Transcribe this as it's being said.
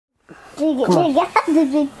You got the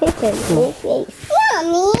big picture in your face.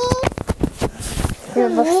 Mommy! The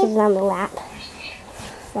book is on the lap.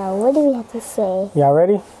 So what do we have to say? Y'all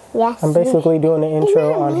ready? Yes. I'm basically doing an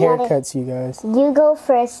intro on haircuts, you guys. You go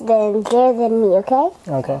first, then Jared, then me, okay?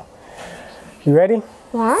 Okay. You ready?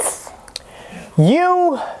 Yes.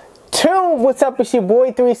 YouTube, what's up? It's your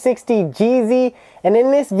boy 360 Jeezy, and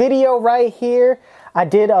in this video right here, I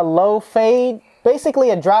did a low fade,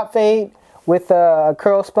 basically a drop fade with a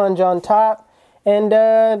curl sponge on top, and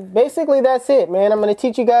basically that's it, man. I'm gonna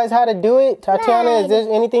teach you guys how to do it. Tatiana, is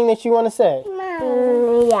there anything that you want to say?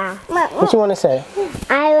 Yeah. What you want to say?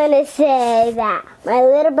 I want to say that my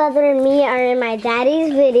little brother and me are in my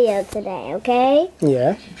daddy's video today, okay?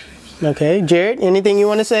 Yeah. Okay, Jared, anything you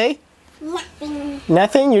want to say? Nothing.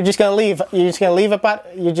 Nothing? You're just gonna leave. You're just gonna leave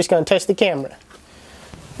you're just gonna touch the camera.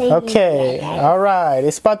 Okay, all right.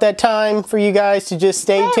 It's about that time for you guys to just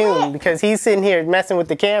stay tuned because he's sitting here messing with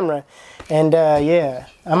the camera. And yeah,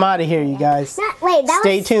 I'm out of here, you guys.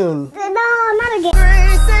 Stay tuned. No, not again.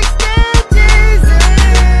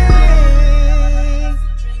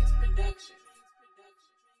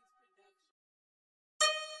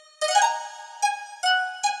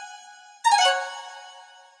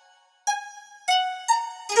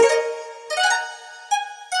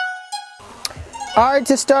 Alright,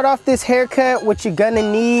 to start off this haircut, what you're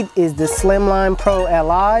gonna need is the Slimline Pro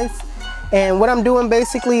Lis. And what I'm doing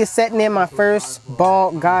basically is setting in my first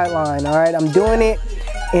bald guideline. Alright, I'm doing it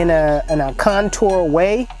in a contour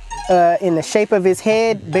way, in the shape of his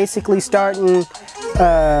head, basically starting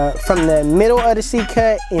from the middle of the C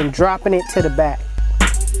cut and dropping it to the back.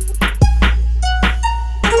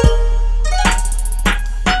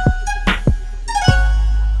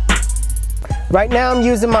 Right now I'm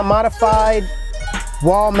using my modified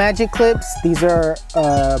Wahl magic clips. These are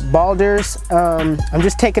balders. I'm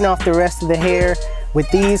just taking off the rest of the hair with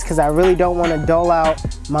these because I really don't want to dull out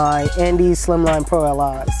my Andis Slimline Pro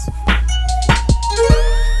Lis.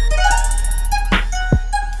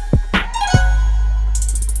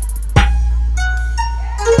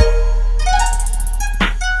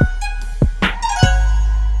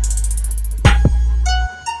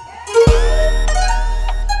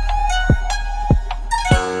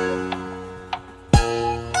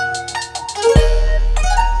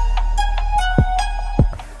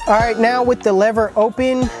 Alright, now with the lever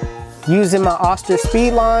open, using my Oster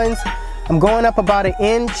speed lines, I'm going up about 1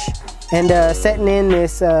 inch and setting in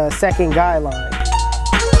this second guideline.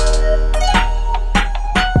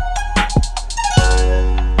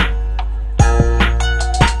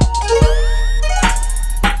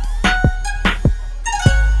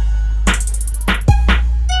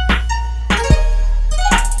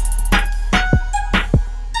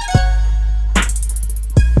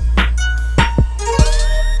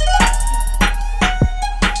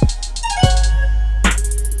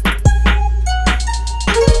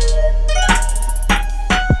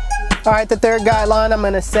 Alright, the third guideline I'm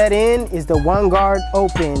going to set in is the 1 guard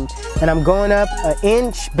open, and I'm going up 1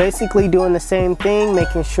 inch, basically doing the same thing,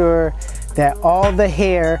 making sure that all the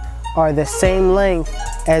hair are the same length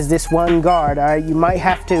as this 1 guard. Alright, you might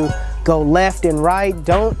have to go left and right.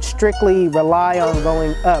 Don't strictly rely on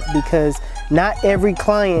going up because not every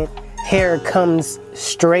client hair comes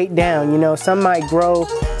straight down. You know, some might grow,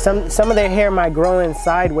 some of their hair might grow in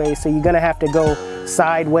sideways, so you're gonna have to go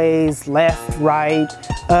sideways, left, right,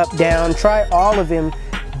 up, down. Try all of them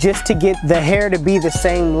just to get the hair to be the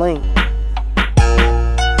same length.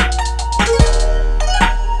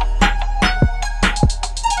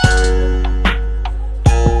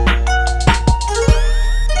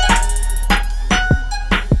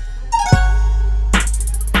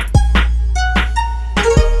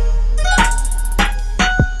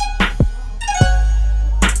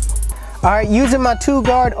 Alright, using my 2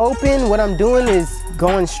 guard open, what I'm doing is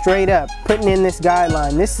going straight up, putting in this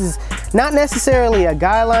guideline. This is not necessarily a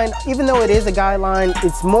guideline, even though it is a guideline,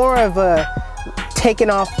 it's more of a taking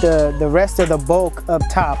off the rest of the bulk up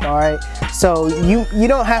top, alright? So you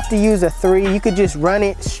don't have to use a 3, you could just run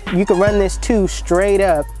it, you could run this 2 straight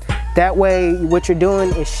up. That way what you're doing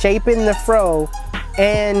is shaping the fro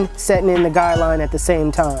and setting in the guideline at the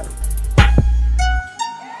same time.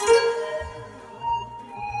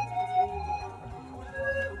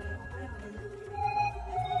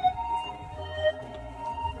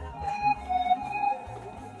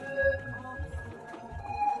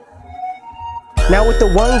 Now with the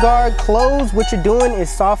 1 guard closed, what you're doing is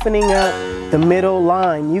softening up the middle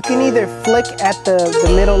line. You can either flick at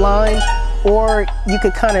the middle line, or you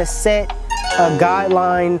could kind of set a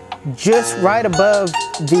guideline just right above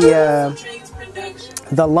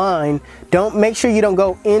the line. Don't make sure you don't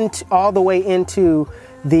go into all the way into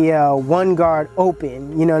the one guard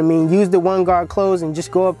open, you know what I mean? Use the one guard closed and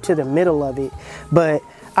just go up to the middle of it. But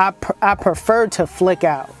I prefer to flick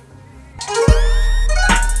out.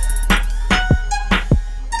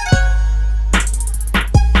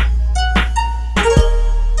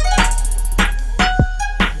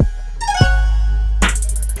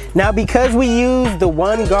 Now, because we use the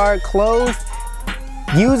one guard closed,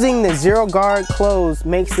 using the zero guard closed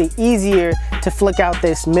makes it easier to flick out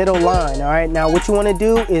this middle line. All right, now what you want to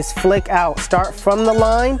do is flick out. Start from the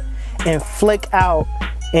line and flick out,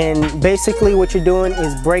 and basically what you're doing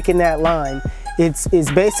is breaking that line. It's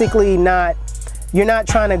basically not, you're not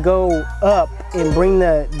trying to go up and bring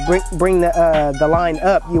the line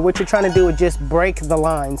up. What you're trying to do is just break the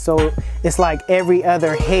line, so it's like every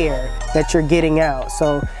other hair that you're getting out.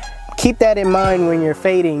 So keep that in mind when you're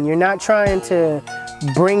fading. You're not trying to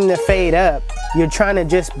bring the fade up, you're trying to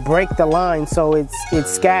just break the line so it's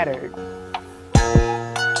scattered.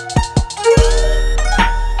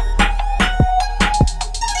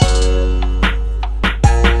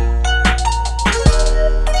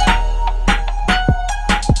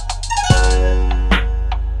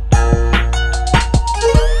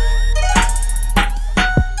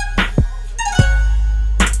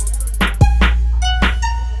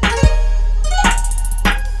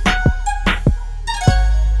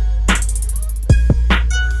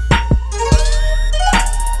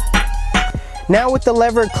 Now with the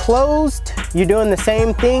lever closed, you're doing the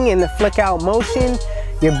same thing in the flick out motion.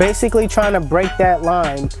 You're basically trying to break that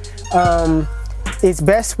line. It's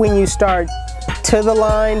best when you start to the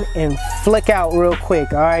line and flick out real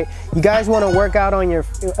quick, all right? You guys want to work out on your,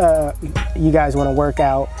 you guys want to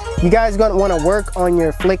work on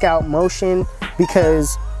your flick out motion,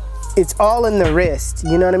 because it's all in the wrist,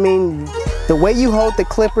 you know what I mean? The way you hold the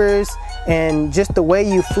clippers and just the way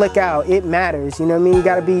you flick out, it matters, you know what I mean? You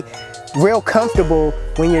gotta be real comfortable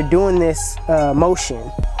when you're doing this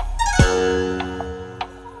motion.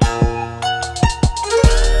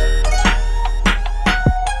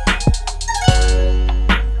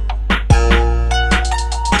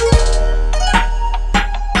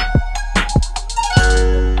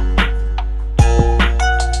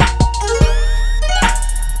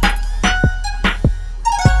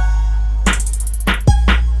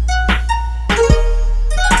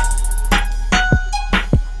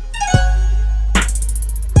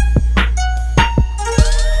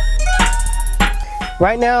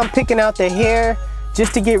 Right now I'm picking out the hair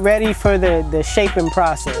just to get ready for the shaping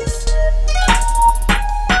process.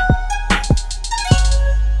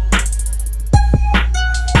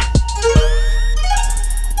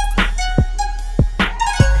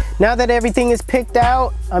 Now that everything is picked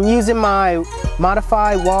out, I'm using my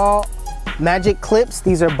modified Wahl magic clips.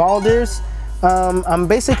 These are balders. I'm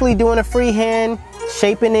basically doing a freehand,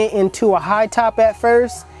 shaping it into a high top at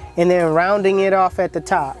first and then rounding it off at the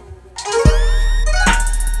top.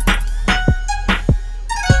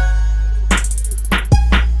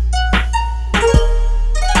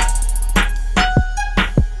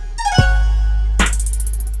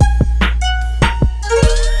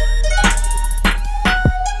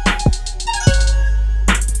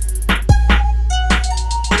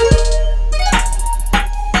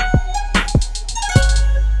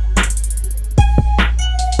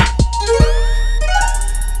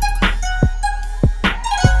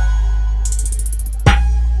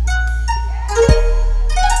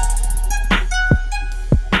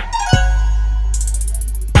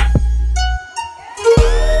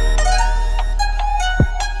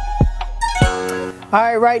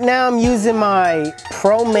 Alright, right now I'm using my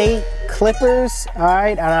ProMate clippers,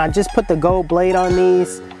 alright, and I just put the gold blade on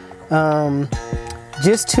these.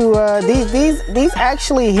 Just to, these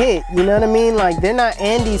actually hit, you know what I mean? Like, they're not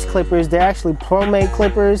Andis clippers, they're actually ProMate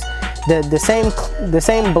clippers. The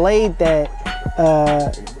same blade that,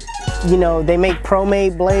 you know, they make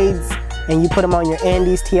ProMate blades and you put them on your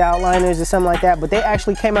Andis T outliners or something like that, but they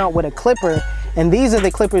actually came out with a clipper. And these are the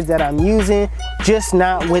clippers that I'm using, just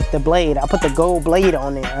not with the blade. I put the gold blade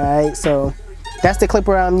on there, all right? So that's the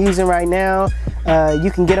clipper I'm using right now.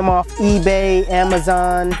 You can get them off eBay,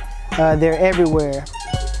 Amazon, they're everywhere.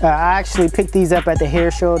 I actually picked these up at the hair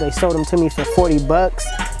show. They sold them to me for 40 bucks.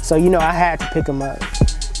 So, you know, I had to pick them up.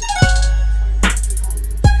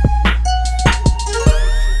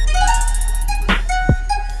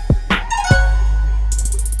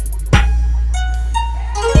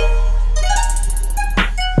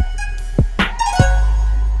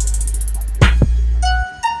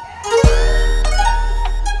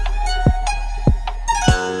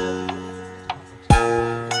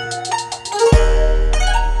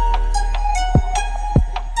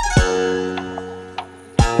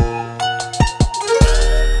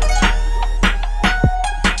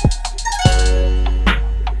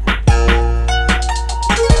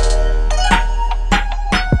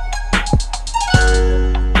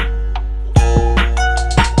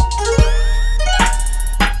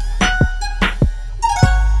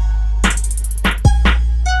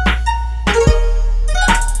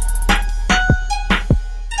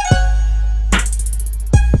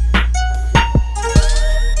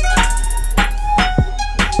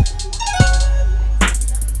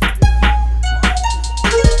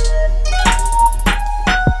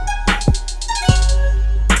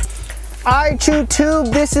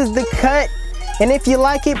 YouTube, this is the cut. And if you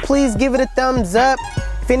like it, please give it a thumbs up.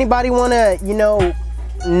 If anybody wanna, you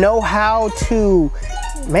know how to,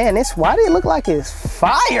 man, why did it look like it's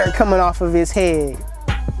fire coming off of his head?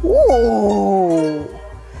 Ooh.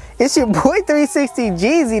 It's your boy 360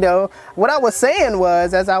 Jeezy though. What I was saying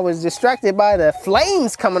was, as I was distracted by the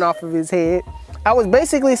flames coming off of his head, I was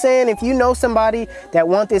basically saying, if you know somebody that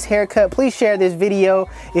wants this haircut, please share this video.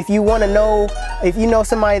 If you know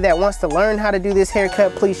somebody that wants to learn how to do this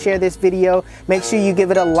haircut, please share this video. Make sure you give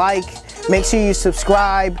it a like. Make sure you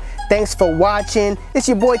subscribe. Thanks for watching. It's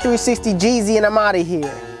your boy 360 Jeezy and I'm out of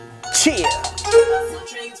here. Cheers.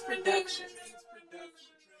 HustleDreamProduction.